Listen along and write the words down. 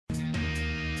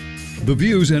The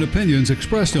views and opinions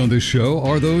expressed on this show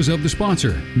are those of the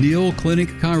sponsor, Neal Clinic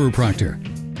Chiropractor.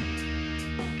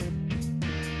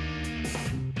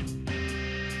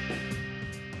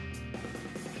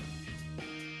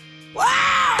 Wow,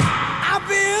 I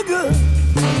feel good.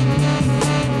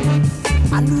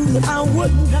 I knew that I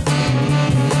wouldn't.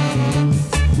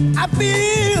 I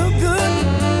feel good.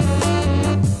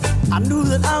 I knew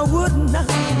that I wouldn't.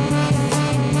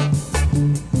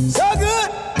 So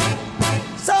good,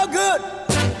 so good.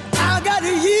 I got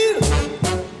you.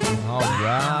 All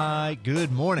right,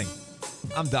 good morning.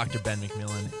 I'm Dr. Ben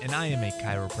McMillon, and I am a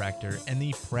chiropractor and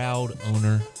the proud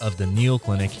owner of the Neal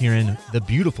Clinic here in the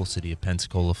beautiful city of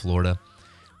Pensacola, Florida.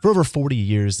 For over 40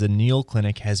 years, the Neal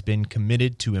Clinic has been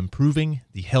committed to improving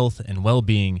the health and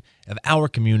well-being of our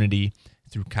community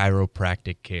through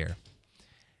chiropractic care.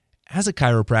 As a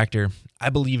chiropractor, I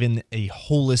believe in a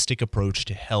holistic approach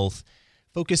to health,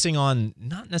 focusing on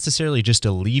not necessarily just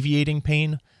alleviating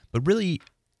pain, but really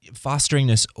fostering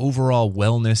this overall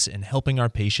wellness and helping our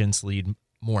patients lead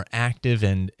more active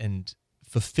and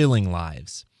fulfilling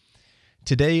lives.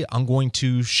 Today, I'm going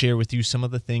to share with you some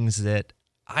of the things that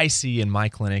I see in my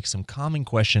clinic, some common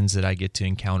questions that I get to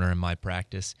encounter in my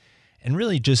practice, and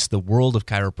really just the world of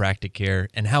chiropractic care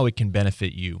and how it can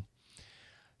benefit you.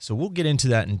 So we'll get into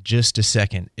that in just a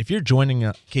second. If you're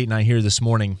joining Kate and I here this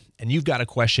morning and you've got a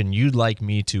question you'd like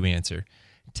me to answer,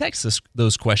 text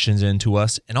those questions in to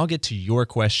us, and I'll get to your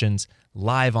questions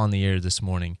live on the air this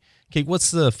morning. Kate,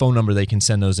 what's the phone number they can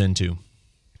send those into?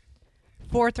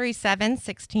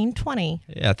 437-1620.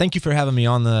 Yeah, thank you for having me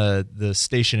on the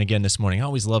station again this morning. I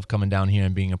always love coming down here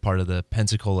and being a part of the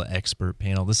Pensacola Expert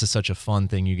Panel. This is such a fun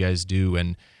thing you guys do,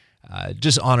 and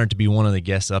just honored to be one of the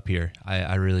guests up here.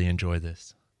 I really enjoy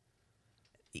this.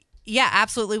 Yeah,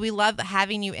 absolutely. We love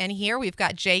having you in here. We've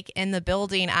got Jake in the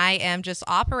building. I am just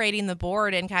operating the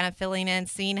board and kind of filling in,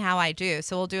 seeing how I do.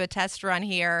 So we'll do a test run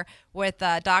here with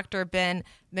Dr. Ben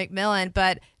McMillon,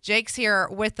 but Jake's here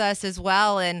with us as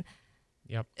well, and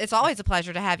yep, it's always a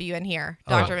pleasure to have you in here,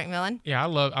 Dr. McMillon. Yeah, I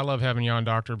love having you on,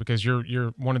 Doctor, because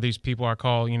you're one of these people I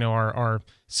call, our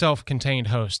self-contained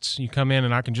hosts. You come in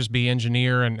and I can just be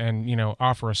engineer and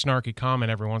offer a snarky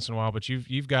comment every once in a while, but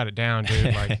you've got it down,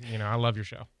 dude. Like, I love your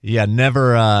show. Yeah,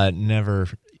 never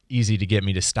easy to get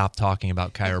me to stop talking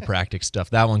about chiropractic stuff.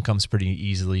 That one comes pretty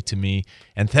easily to me,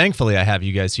 and thankfully I have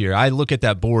you guys here. I look at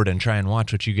that board and try and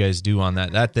watch what you guys do on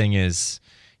that. That thing is,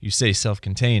 you say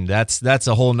self-contained. That's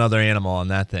a whole nother animal on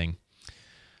that thing.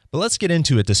 But let's get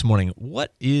into it this morning.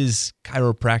 What is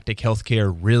chiropractic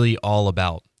healthcare really all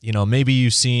about? Maybe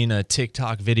you've seen a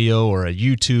TikTok video or a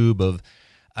YouTube of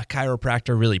a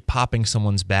chiropractor really popping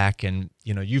someone's back, and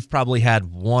you've probably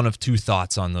had one of two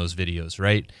thoughts on those videos,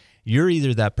 right? You're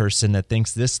either that person that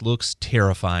thinks this looks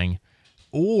terrifying,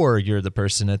 or you're the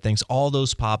person that thinks all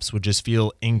those pops would just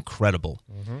feel incredible.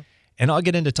 Mm-hmm. And I'll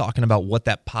get into talking about what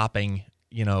that popping,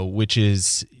 which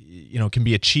is, can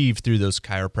be achieved through those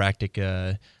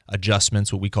chiropractic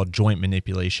adjustments, what we call joint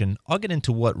manipulation. I'll get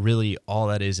into what really all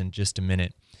that is in just a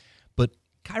minute. But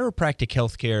chiropractic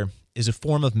healthcare is a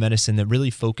form of medicine that really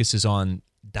focuses on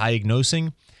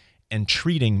diagnosing and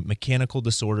treating mechanical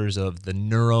disorders of the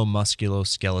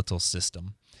neuromusculoskeletal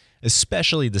system,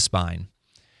 especially the spine.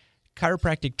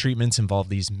 Chiropractic treatments involve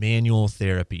these manual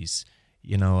therapies,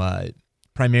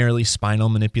 primarily spinal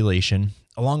manipulation,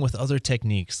 along with other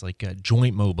techniques like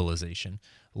joint mobilization,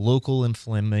 local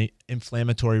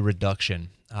inflammatory reduction.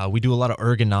 We do a lot of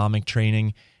ergonomic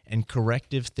training and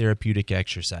corrective therapeutic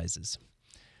exercises.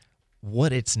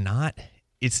 What it's not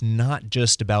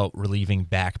just about relieving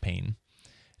back pain.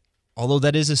 Although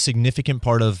that is a significant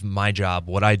part of my job,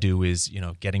 what I do is,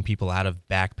 getting people out of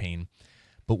back pain.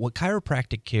 But what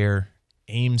chiropractic care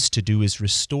aims to do is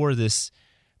restore this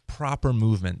proper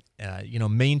movement,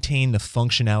 maintain the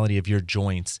functionality of your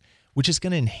joints, which is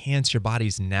going to enhance your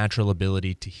body's natural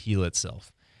ability to heal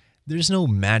itself. There's no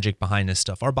magic behind this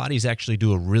stuff. Our bodies actually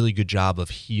do a really good job of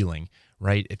healing,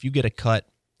 right? If you get a cut,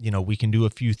 we can do a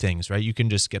few things, right? You can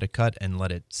just get a cut and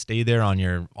let it stay there on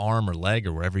your arm or leg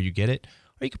or wherever you get it.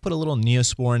 Or you could put a little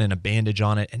Neosporin and a bandage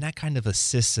on it, and that kind of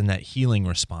assists in that healing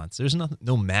response. There's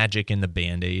no magic in the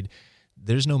Band-Aid.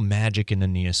 There's no magic in the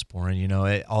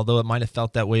Neosporin, although it might have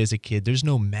felt that way as a kid. There's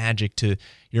no magic to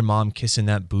your mom kissing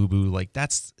that boo-boo. Like,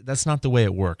 that's not the way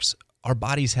it works. Our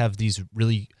bodies have these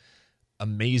really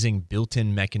amazing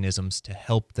built-in mechanisms to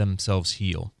help themselves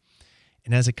heal.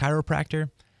 And as a chiropractor,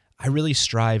 I really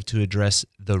strive to address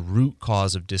the root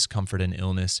cause of discomfort and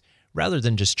illness rather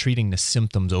than just treating the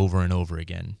symptoms over and over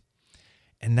again.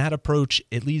 And that approach,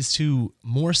 it leads to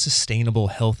more sustainable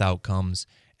health outcomes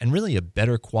and really a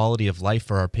better quality of life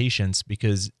for our patients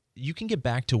because you can get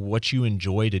back to what you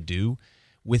enjoy to do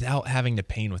without having the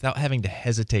pain, without having to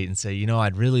hesitate and say,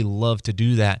 I'd really love to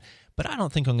do that, but I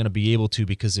don't think I'm going to be able to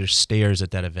because there's stairs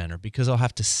at that event or because I'll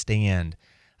have to stand.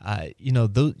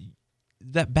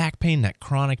 That back pain, that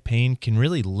chronic pain can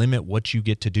really limit what you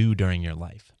get to do during your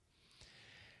life.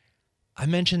 I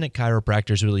mentioned that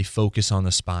chiropractors really focus on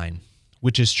the spine,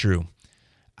 which is true.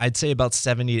 I'd say about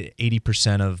 70 to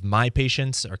 80% of my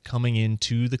patients are coming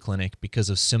into the clinic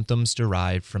because of symptoms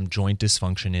derived from joint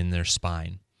dysfunction in their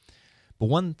spine. But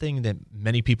one thing that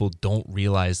many people don't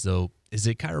realize, though, is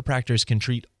that chiropractors can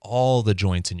treat all the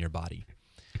joints in your body.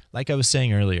 Like I was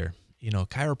saying earlier,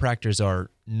 chiropractors are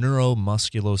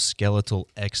neuromusculoskeletal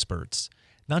experts,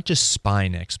 not just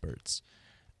spine experts.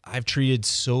 I've treated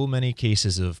so many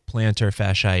cases of plantar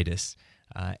fasciitis,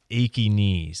 achy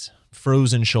knees,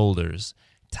 frozen shoulders,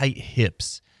 tight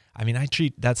hips. I mean, I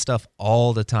treat that stuff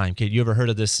all the time. Kate, you ever heard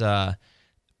of this plantar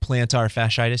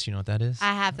fasciitis? You know what that is?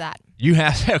 I have that. You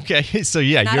have? Okay. So,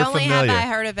 yeah, Not you're only familiar. have I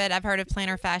heard of it, I've heard of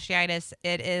plantar fasciitis.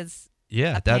 It is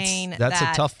a pain that's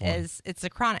a tough one. It's a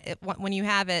chronic. When you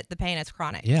have it, the pain is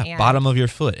chronic. Yeah, and bottom of your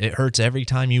foot. It hurts every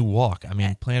time you walk. I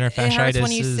mean, plantar fasciitis it hurts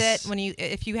when you is, sit.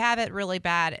 If you have it really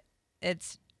bad,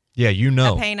 it's a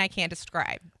pain I can't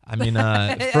describe. I mean,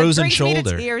 It frozen brings me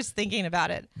shoulder. to tears thinking about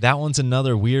it. That one's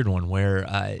another weird one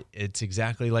where it's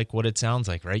exactly like what it sounds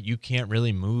like, right? You can't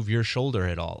really move your shoulder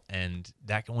at all. And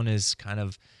that one is kind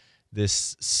of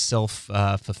this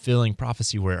self-fulfilling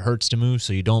prophecy where it hurts to move,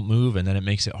 so you don't move, and then it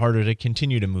makes it harder to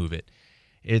continue to move it.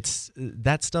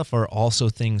 That stuff are also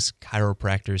things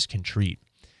chiropractors can treat.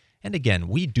 And again,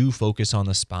 we do focus on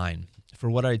the spine for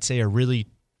what I'd say are really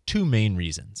two main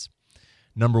reasons.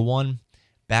 Number one,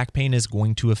 back pain is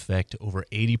going to affect over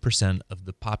 80% of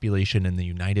the population in the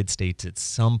United States at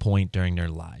some point during their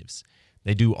lives.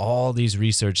 They do all these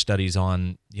research studies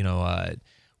on,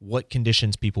 what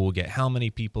conditions people will get, how many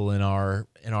people in our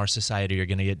society are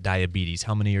going to get diabetes,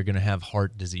 how many are going to have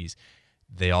heart disease.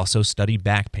 They also study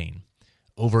back pain.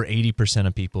 Over 80%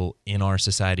 of people in our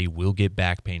society will get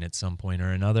back pain at some point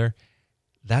or another.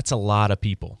 That's a lot of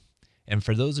people. And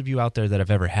for those of you out there that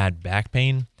have ever had back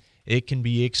pain, it can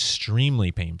be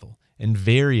extremely painful and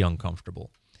very uncomfortable.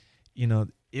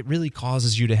 It really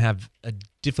causes you to have a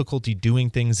difficulty doing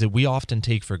things that we often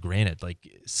take for granted,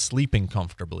 like sleeping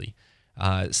comfortably,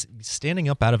 standing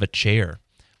up out of a chair,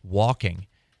 walking.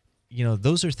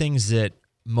 Those are things that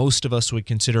most of us would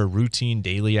consider routine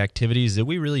daily activities that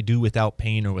we really do without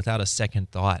pain or without a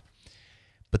second thought.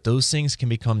 But those things can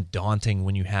become daunting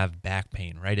when you have back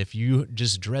pain, right? If you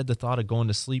just dread the thought of going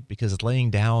to sleep because laying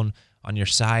down on your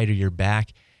side or your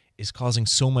back is causing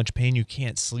so much pain you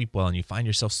can't sleep well and you find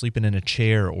yourself sleeping in a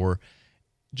chair or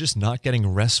just not getting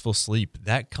restful sleep,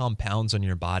 that compounds on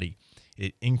your body.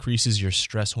 It increases your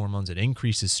stress hormones. It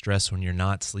increases stress when you're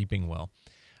not sleeping well.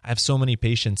 I have so many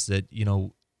patients that,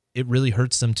 it really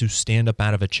hurts them to stand up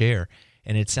out of a chair.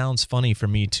 And it sounds funny for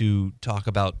me to talk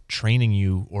about training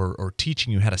you or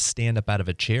teaching you how to stand up out of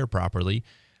a chair properly.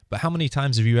 But how many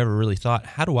times have you ever really thought,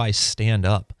 how do I stand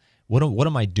up? What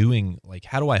am I doing? Like,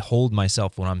 how do I hold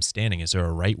myself when I'm standing? Is there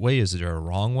a right way? Is there a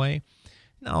wrong way?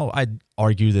 No, I'd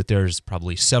argue that there's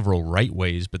probably several right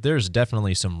ways, but there's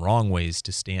definitely some wrong ways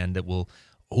to stand that will,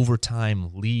 over time,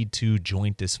 lead to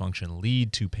joint dysfunction,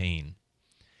 lead to pain.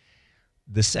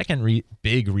 The second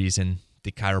big reason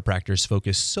the chiropractors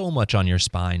focus so much on your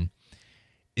spine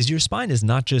is your spine is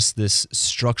not just this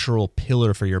structural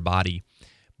pillar for your body,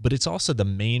 but it's also the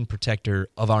main protector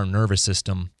of our nervous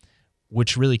system,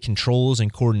 which really controls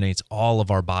and coordinates all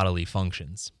of our bodily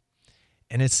functions.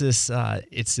 And it's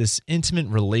this intimate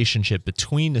relationship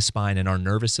between the spine and our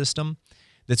nervous system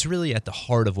that's really at the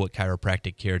heart of what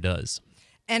chiropractic care does.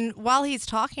 And while he's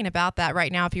talking about that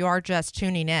right now, if you are just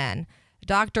tuning in,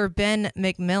 Dr. Ben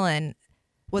McMillon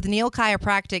with Neal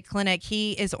Chiropractic Clinic,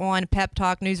 he is on Pep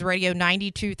Talk News Radio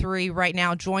 92.3 right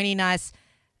now, joining us,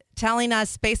 telling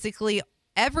us basically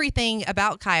everything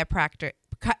about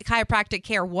chiropractic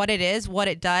care, what it is, what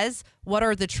it does, what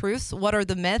are the truths, what are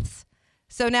the myths.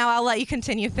 So now I'll let you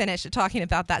continue finish talking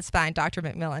about that spine, Dr.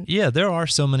 McMillon. Yeah, there are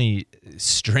so many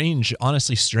strange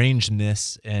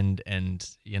myths, and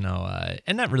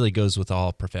that really goes with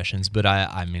all professions. But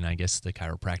I guess the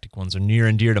chiropractic ones are near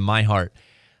and dear to my heart.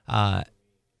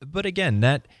 But again,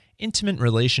 that intimate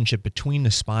relationship between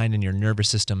the spine and your nervous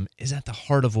system is at the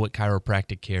heart of what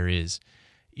chiropractic care is.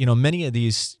 Many of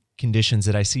these conditions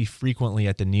that I see frequently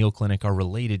at the Neal Clinic are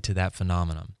related to that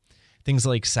phenomenon. Things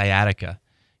like sciatica,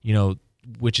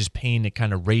 which is pain that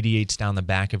kind of radiates down the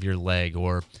back of your leg,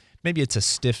 or maybe it's a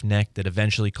stiff neck that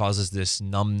eventually causes this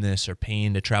numbness or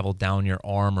pain to travel down your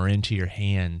arm or into your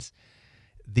hands.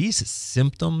 these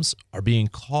symptoms are being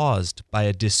caused by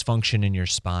a dysfunction in your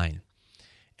spine.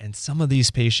 And some of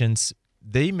these patients,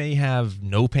 they may have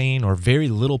no pain or very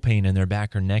little pain in their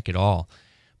back or neck at all,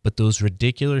 but those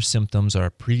radicular symptoms are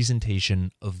a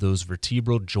presentation of those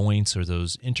vertebral joints or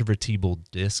those intervertebral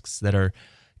discs that are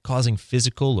causing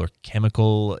physical or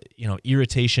chemical,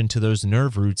 irritation to those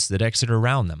nerve roots that exit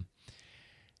around them.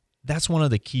 That's one of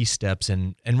the key steps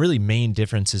and really main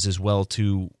differences as well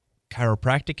to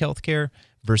chiropractic healthcare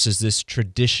versus this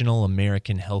traditional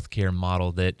American healthcare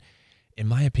model that, in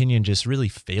my opinion, just really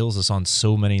fails us on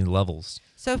so many levels.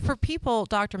 So for people,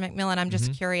 Dr. McMillon, I'm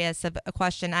just curious of a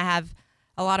question. I have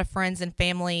a lot of friends and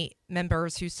family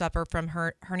members who suffer from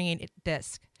herniated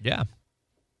disc. Yeah.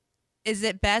 Is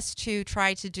it best to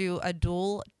try to do a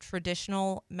dual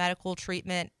traditional medical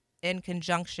treatment in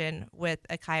conjunction with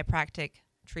a chiropractic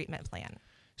treatment plan?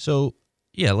 So,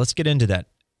 yeah, let's get into that.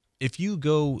 If you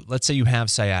go, let's say you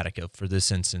have sciatica for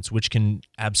this instance, which can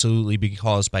absolutely be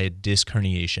caused by a disc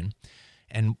herniation.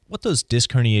 And what those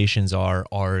disc herniations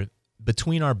are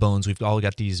between our bones. We've all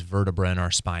got these vertebrae in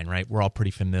our spine, right? We're all pretty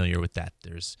familiar with that.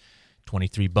 There's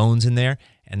 23 bones in there,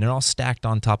 and they're all stacked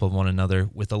on top of one another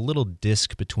with a little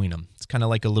disc between them. It's kind of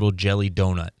like a little jelly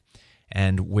donut.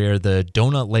 And where the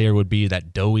donut layer would be,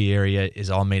 that doughy area is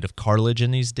all made of cartilage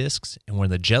in these discs. And where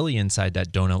the jelly inside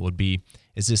that donut would be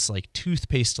is this like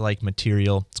toothpaste-like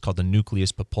material. It's called the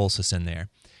nucleus pulposus in there.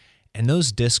 And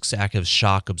those discs act as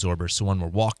shock absorbers. So when we're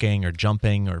walking or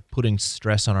jumping or putting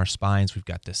stress on our spines, we've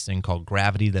got this thing called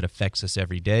gravity that affects us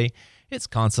every day. It's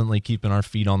constantly keeping our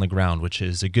feet on the ground, which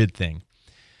is a good thing.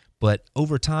 But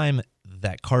over time,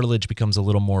 that cartilage becomes a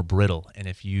little more brittle. And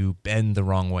if you bend the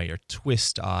wrong way or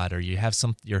twist odd or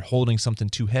you're holding something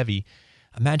too heavy,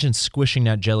 imagine squishing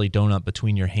that jelly donut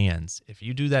between your hands. If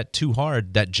you do that too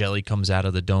hard, that jelly comes out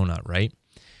of the donut, right?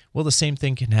 Well, the same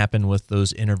thing can happen with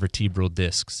those intervertebral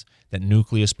discs. That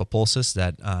nucleus pulposus,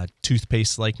 that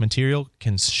toothpaste-like material,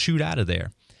 can shoot out of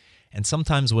there. And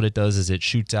sometimes what it does is it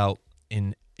shoots out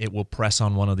and it will press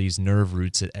on one of these nerve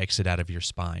roots that exit out of your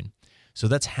spine. So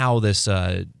that's how this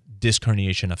disc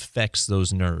herniation affects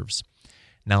those nerves.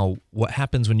 Now, what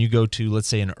happens when you go to, let's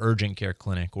say, an urgent care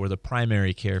clinic or the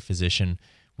primary care physician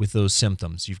with those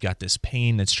symptoms? You've got this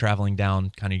pain that's traveling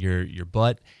down kind of your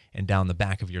butt and down the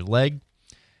back of your leg.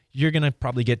 You're going to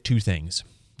probably get two things.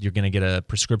 You're going to get a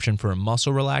prescription for a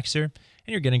muscle relaxer, and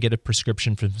you're going to get a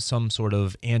prescription for some sort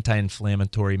of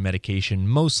anti-inflammatory medication,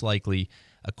 most likely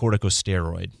a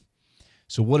corticosteroid.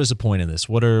 So what is the point of this?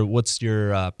 What's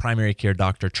your primary care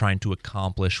doctor trying to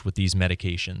accomplish with these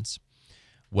medications?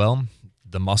 Well,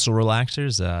 the muscle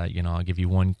relaxers, I'll give you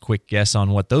one quick guess on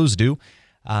what those do.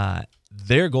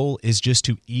 Their goal is just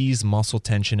to ease muscle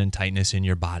tension and tightness in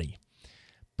your body.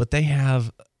 But they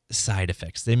have side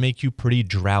effects. They make you pretty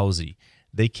drowsy.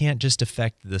 They can't just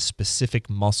affect the specific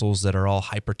muscles that are all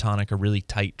hypertonic or really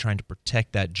tight, trying to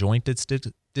protect that joint that's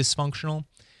dysfunctional.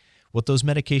 What those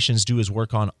medications do is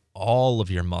work on all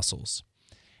of your muscles.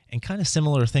 And kind of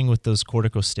similar thing with those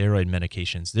corticosteroid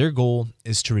medications. Their goal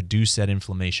is to reduce that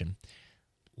inflammation.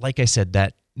 Like I said,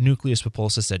 that nucleus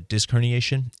pulposus, that disc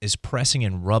herniation, is pressing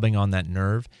and rubbing on that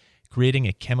nerve, creating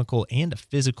a chemical and a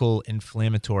physical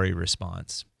inflammatory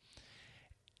response.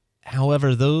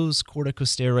 However, those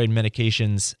corticosteroid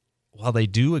medications, while they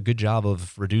do a good job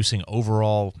of reducing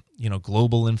overall,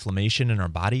 global inflammation in our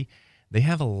body, they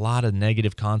have a lot of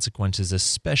negative consequences,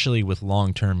 especially with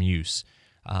long-term use.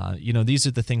 These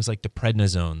are the things like the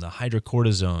prednisone, the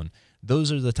hydrocortisone.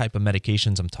 Those are the type of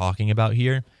medications I'm talking about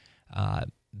here.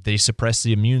 They suppress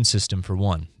the immune system, for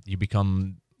one. You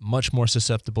become much more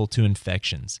susceptible to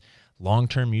infections.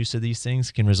 Long-term use of these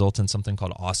things can result in something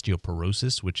called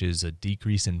osteoporosis, which is a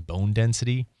decrease in bone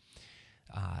density.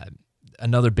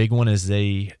 Another big one is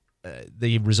they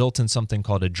result in something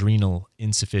called adrenal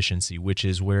insufficiency, which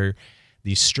is where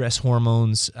these stress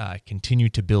hormones continue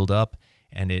to build up,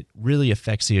 and it really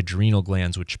affects the adrenal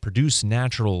glands, which produce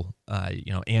natural,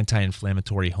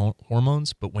 anti-inflammatory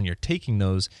hormones. But when you're taking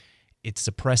those, it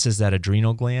suppresses that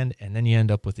adrenal gland, and then you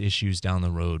end up with issues down the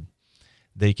road.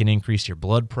 They can increase your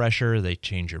blood pressure. They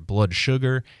change your blood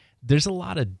sugar. There's a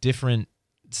lot of different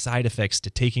side effects to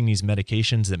taking these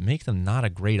medications that make them not a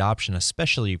great option,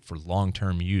 especially for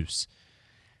long-term use.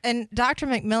 And Dr.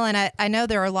 McMillon, I know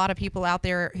there are a lot of people out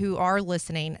there who are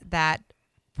listening that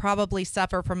probably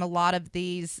suffer from a lot of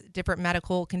these different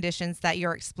medical conditions that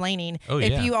you're explaining. Oh, yeah.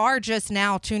 If you are just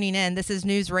now tuning in, this is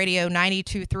News Radio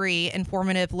 92.3,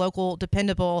 informative, local,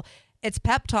 dependable. It's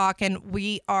Pep Talk, and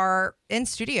we are in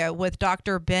studio with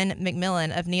Dr. Ben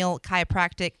McMillon of Neal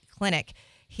Chiropractic Clinic.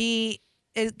 He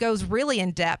it goes really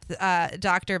in depth.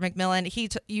 Dr. McMillon,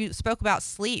 you spoke about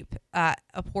sleep,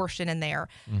 a portion in there.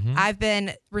 I've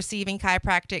been receiving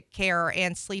chiropractic care,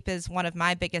 and sleep is one of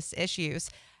my biggest issues.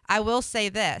 I will say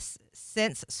this,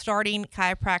 since starting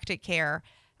chiropractic care,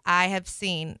 I have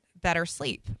seen better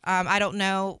sleep. I don't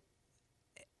know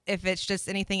if it's just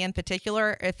anything in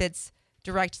particular, if it's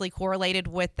directly correlated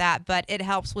with that, but it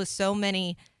helps with so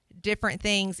many different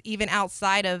things, even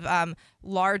outside of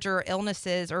larger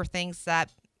illnesses or things that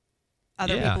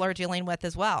other people are dealing with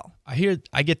as well.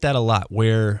 I get that a lot,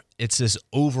 where it's this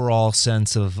overall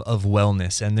sense of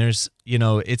wellness, and there's,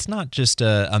 it's not just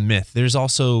a myth. There's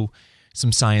also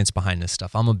some science behind this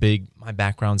stuff. My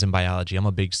background's in biology. I'm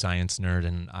a big science nerd,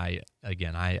 and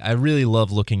I really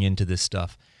love looking into this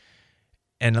stuff.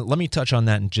 And let me touch on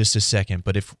that in just a second.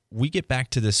 But if we get back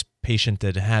to this patient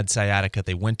that had sciatica,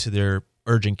 they went to their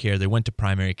urgent care, they went to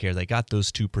primary care, they got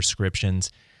those 2 prescriptions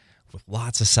with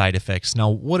lots of side effects. Now,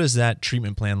 what does that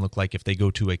treatment plan look like if they go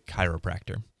to a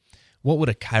chiropractor? What would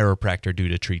a chiropractor do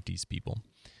to treat these people?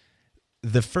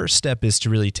 The first step is to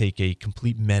really take a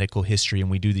complete medical history, and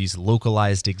we do these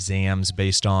localized exams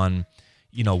based on,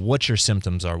 what your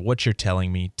symptoms are, what you're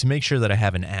telling me, to make sure that I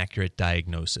have an accurate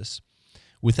diagnosis.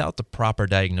 Without the proper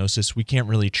diagnosis, we can't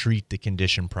really treat the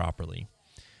condition properly.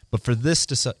 But for this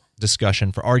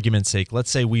discussion, for argument's sake, let's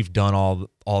say we've done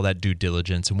all that due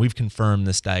diligence and we've confirmed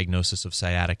this diagnosis of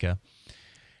sciatica.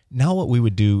 Now what we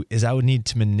would do is I would need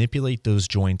to manipulate those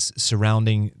joints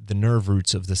surrounding the nerve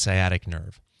roots of the sciatic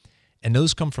nerve. And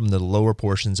those come from the lower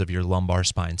portions of your lumbar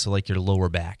spine, so like your lower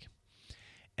back.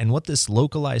 And what this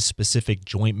localized specific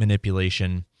joint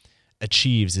manipulation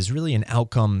achieves is really an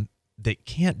outcome that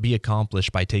can't be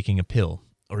accomplished by taking a pill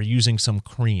or using some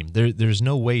cream. There's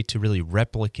no way to really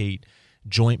replicate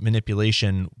joint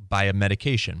manipulation by a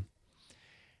medication.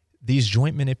 These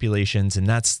joint manipulations, and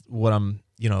that's what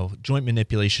joint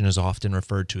manipulation is often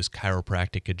referred to as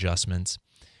chiropractic adjustments.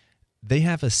 They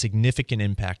have a significant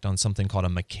impact on something called a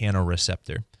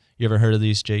mechanoreceptor. You ever heard of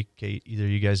these, Jake, Kate? Either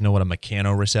of you guys know what a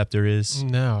mechanoreceptor is?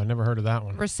 No, I never heard of that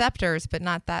one. Receptors, but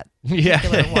not that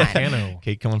particular one.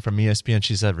 Kate coming from ESPN,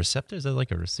 she said, receptors are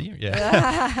like a receiver?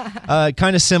 Yeah.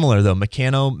 Kind of similar, though.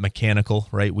 Mechanical,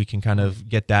 right? We can kind of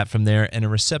get that from there. And a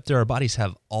receptor, our bodies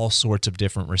have all sorts of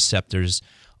different receptors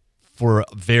for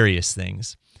various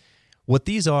things. What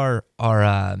these are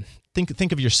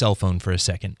think of your cell phone for a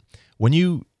second.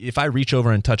 If I reach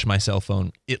over and touch my cell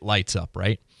phone, it lights up,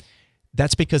 right?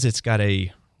 That's because it's got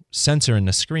a sensor in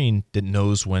the screen that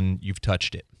knows when you've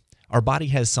touched it. Our body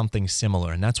has something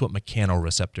similar, and that's what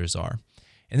mechanoreceptors are.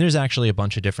 And there's actually a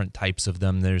bunch of different types of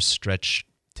them. There's stretch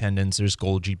tendons, there's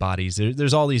Golgi bodies.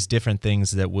 There's all these different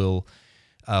things that will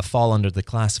fall under the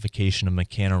classification of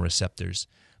mechanoreceptors.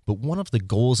 But one of the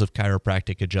goals of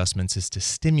chiropractic adjustments is to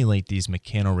stimulate these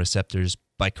mechanoreceptors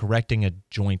by correcting a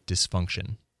joint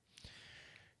dysfunction.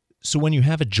 So when you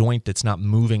have a joint that's not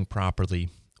moving properly,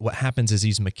 what happens is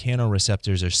these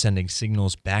mechanoreceptors are sending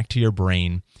signals back to your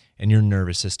brain and your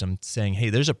nervous system saying, hey,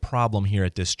 there's a problem here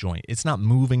at this joint. It's not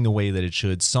moving the way that it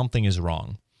should. Something is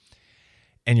wrong.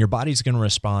 And your body's going to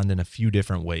respond in a few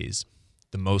different ways.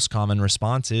 The most common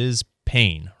response is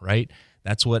pain, right?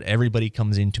 That's what everybody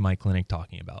comes into my clinic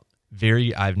talking about.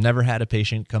 I've never had a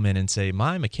patient come in and say,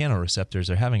 my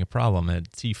mechanoreceptors are having a problem at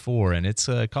T4 and it's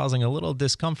causing a little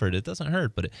discomfort. It doesn't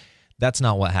hurt, but that's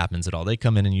not what happens at all. They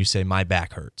come in and you say, my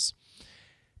back hurts.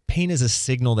 Pain is a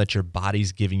signal that your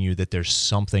body's giving you that there's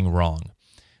something wrong.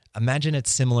 Imagine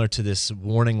it's similar to this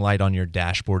warning light on your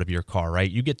dashboard of your car, right?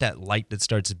 You get that light that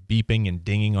starts beeping and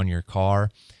dinging on your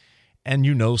car, and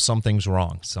you know something's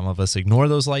wrong. Some of us ignore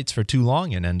those lights for too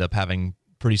long and end up having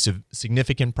pretty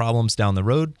significant problems down the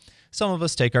road. Some of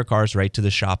us take our cars right to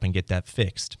the shop and get that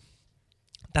fixed.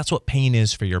 That's what pain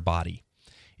is for your body.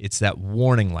 It's that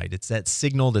warning light. It's that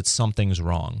signal that something's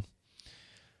wrong.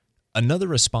 Another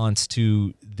response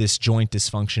to this joint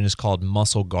dysfunction is called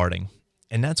muscle guarding.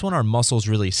 And that's when our muscles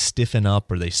really stiffen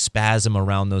up or they spasm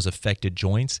around those affected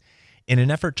joints in an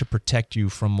effort to protect you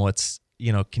from what's,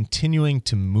 continuing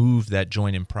to move that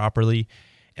joint improperly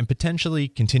and potentially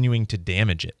continuing to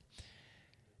damage it.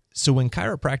 So when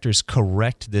chiropractors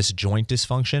correct this joint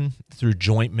dysfunction through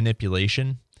joint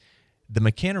manipulation, the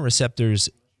mechanoreceptors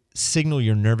signal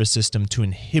your nervous system to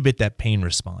inhibit that pain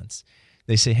response.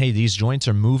 They say, hey, these joints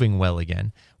are moving well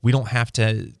again. We don't have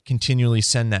to continually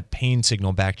send that pain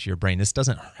signal back to your brain. This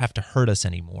doesn't have to hurt us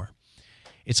anymore.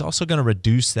 It's also going to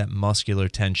reduce that muscular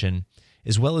tension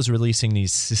as well as releasing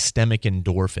these systemic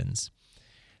endorphins.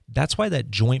 That's why that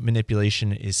joint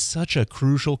manipulation is such a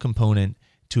crucial component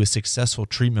to a successful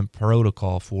treatment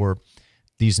protocol for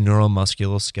these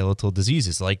neuromusculoskeletal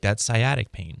diseases like that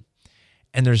sciatic pain.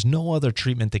 And there's no other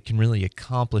treatment that can really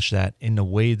accomplish that in the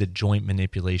way that joint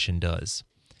manipulation does.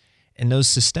 And those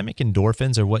systemic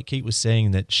endorphins are what Kate was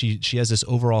saying, that she has this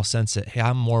overall sense that, hey,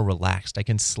 I'm more relaxed. I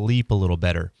can sleep a little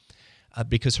better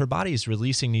because her body is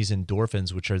releasing these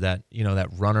endorphins, which are that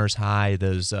runner's high,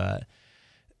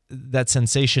 that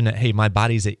sensation that, hey, my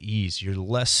body's at ease. You're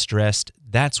less stressed.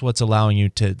 That's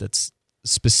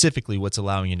specifically what's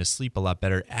allowing you to sleep a lot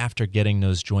better after getting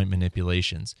those joint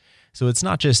manipulations. So it's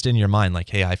not just in your mind like,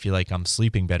 hey, I feel like I'm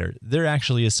sleeping better. There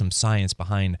actually is some science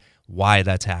behind why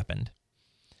that's happened.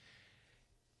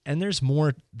 And there's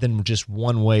more than just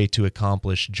one way to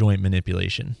accomplish joint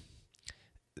manipulation.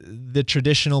 The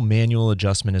traditional manual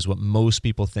adjustment is what most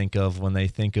people think of when they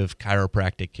think of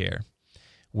chiropractic care,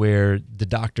 where the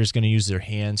doctor's going to use their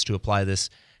hands to apply this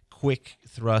quick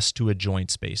thrust to a joint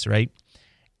space, right?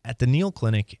 At the Neal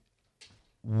Clinic,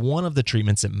 one of the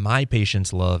treatments that my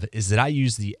patients love is that I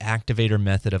use the activator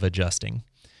method of adjusting.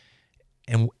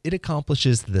 And it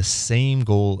accomplishes the same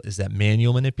goal as that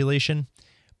manual manipulation,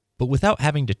 but without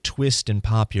having to twist and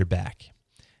pop your back.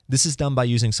 This is done by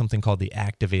using something called the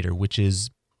activator, which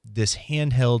is this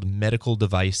handheld medical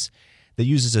device that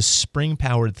uses a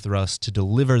spring-powered thrust to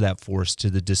deliver that force to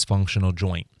the dysfunctional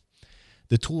joint.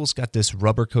 The tool's got this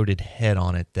rubber-coated head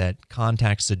on it that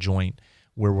contacts the joint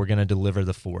where we're going to deliver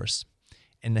the force.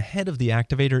 And the head of the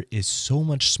activator is so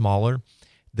much smaller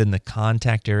than the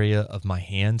contact area of my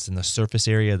hands and the surface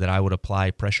area that I would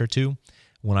apply pressure to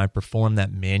when I perform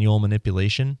that manual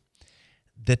manipulation,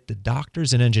 that the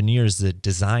doctors and engineers that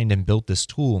designed and built this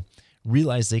tool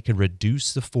realized they could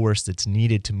reduce the force that's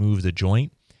needed to move the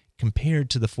joint compared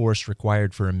to the force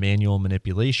required for a manual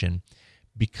manipulation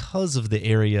because of the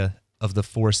area of the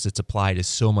force that's applied is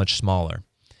so much smaller.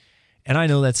 And I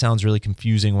know that sounds really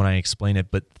confusing when I explain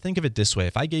it, but think of it this way.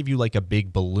 If I gave you like a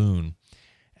big balloon,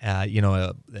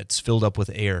 that's filled up with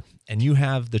air, and you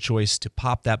have the choice to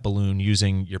pop that balloon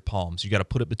using your palms. You got to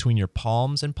put it between your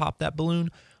palms and pop that balloon,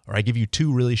 or I give you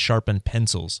two really sharpened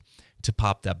pencils to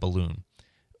pop that balloon.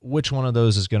 Which one of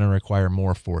those is going to require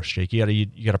more force, Jake? You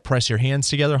got to press your hands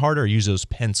together harder or use those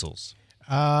pencils?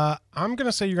 I'm going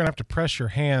to say you're going to have to press your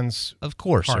hands. Of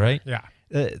course, harder. Right? Yeah.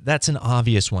 That's an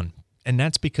obvious one. And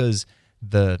that's because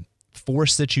the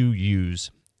force that you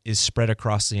use is spread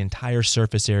across the entire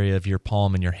surface area of your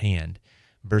palm and your hand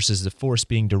versus the force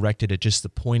being directed at just the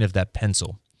point of that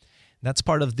pencil. That's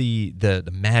part of the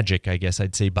magic, I guess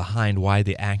I'd say, behind why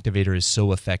the activator is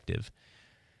so effective.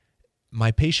 My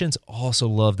patients also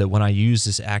love that when I use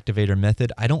this activator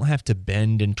method, I don't have to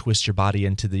bend and twist your body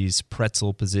into these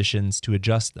pretzel positions to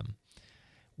adjust them.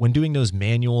 When doing those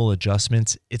manual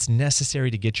adjustments, it's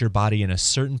necessary to get your body in a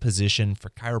certain position for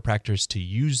chiropractors to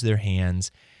use their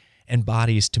hands and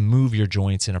bodies to move your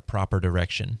joints in a proper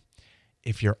direction.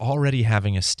 If you're already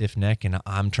having a stiff neck and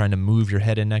I'm trying to move your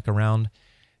head and neck around,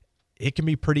 it can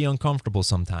be pretty uncomfortable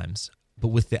sometimes. But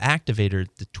with the activator,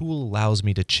 the tool allows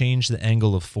me to change the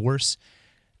angle of force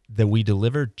that we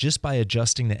deliver just by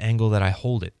adjusting the angle that I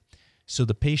hold it. So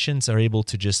the patients are able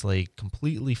to just lay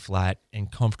completely flat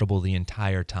and comfortable the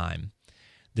entire time.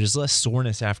 There's less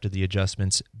soreness after the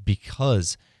adjustments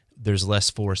because there's less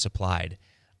force applied.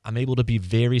 I'm able to be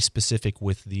very specific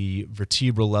with the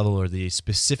vertebral level or the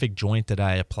specific joint that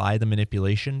I apply the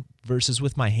manipulation versus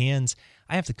with my hands,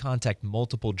 I have to contact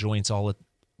multiple joints all at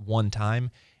one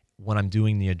time when I'm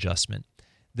doing the adjustment.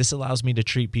 This allows me to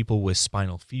treat people with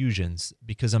spinal fusions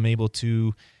because I'm able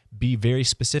to be very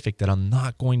specific that I'm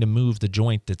not going to move the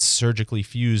joint that's surgically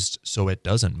fused so it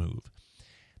doesn't move.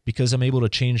 Because I'm able to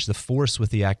change the force with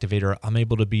the activator, I'm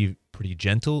able to be pretty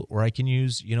gentle, or I can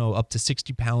use, up to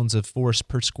 60 pounds of force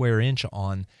per square inch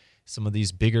on some of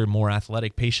these bigger, more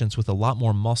athletic patients with a lot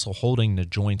more muscle holding the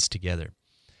joints together.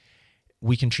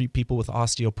 We can treat people with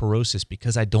osteoporosis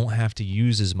because I don't have to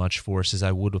use as much force as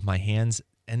I would with my hands,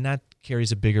 and that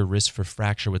carries a bigger risk for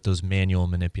fracture with those manual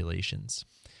manipulations.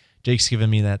 Jake's given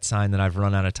me that sign that I've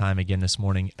run out of time again this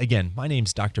morning. Again, my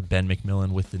name's Dr. Ben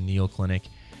McMillon with the Neal Clinic.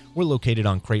 We're located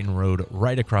on Creighton Road,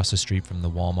 right across the street from the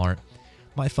Walmart.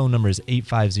 My phone number is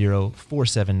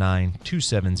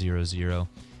 850-479-2700.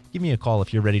 Give me a call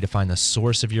if you're ready to find the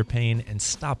source of your pain and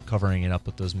stop covering it up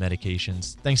with those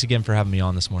medications. Thanks again for having me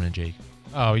on this morning, Jake.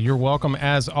 Oh, you're welcome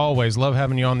as always. Love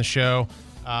having you on the show.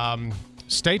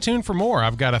 Stay tuned for more.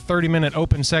 I've got a 30-minute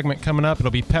open segment coming up.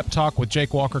 It'll be Pep Talk with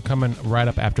Jake Walker coming right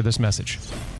up after this message.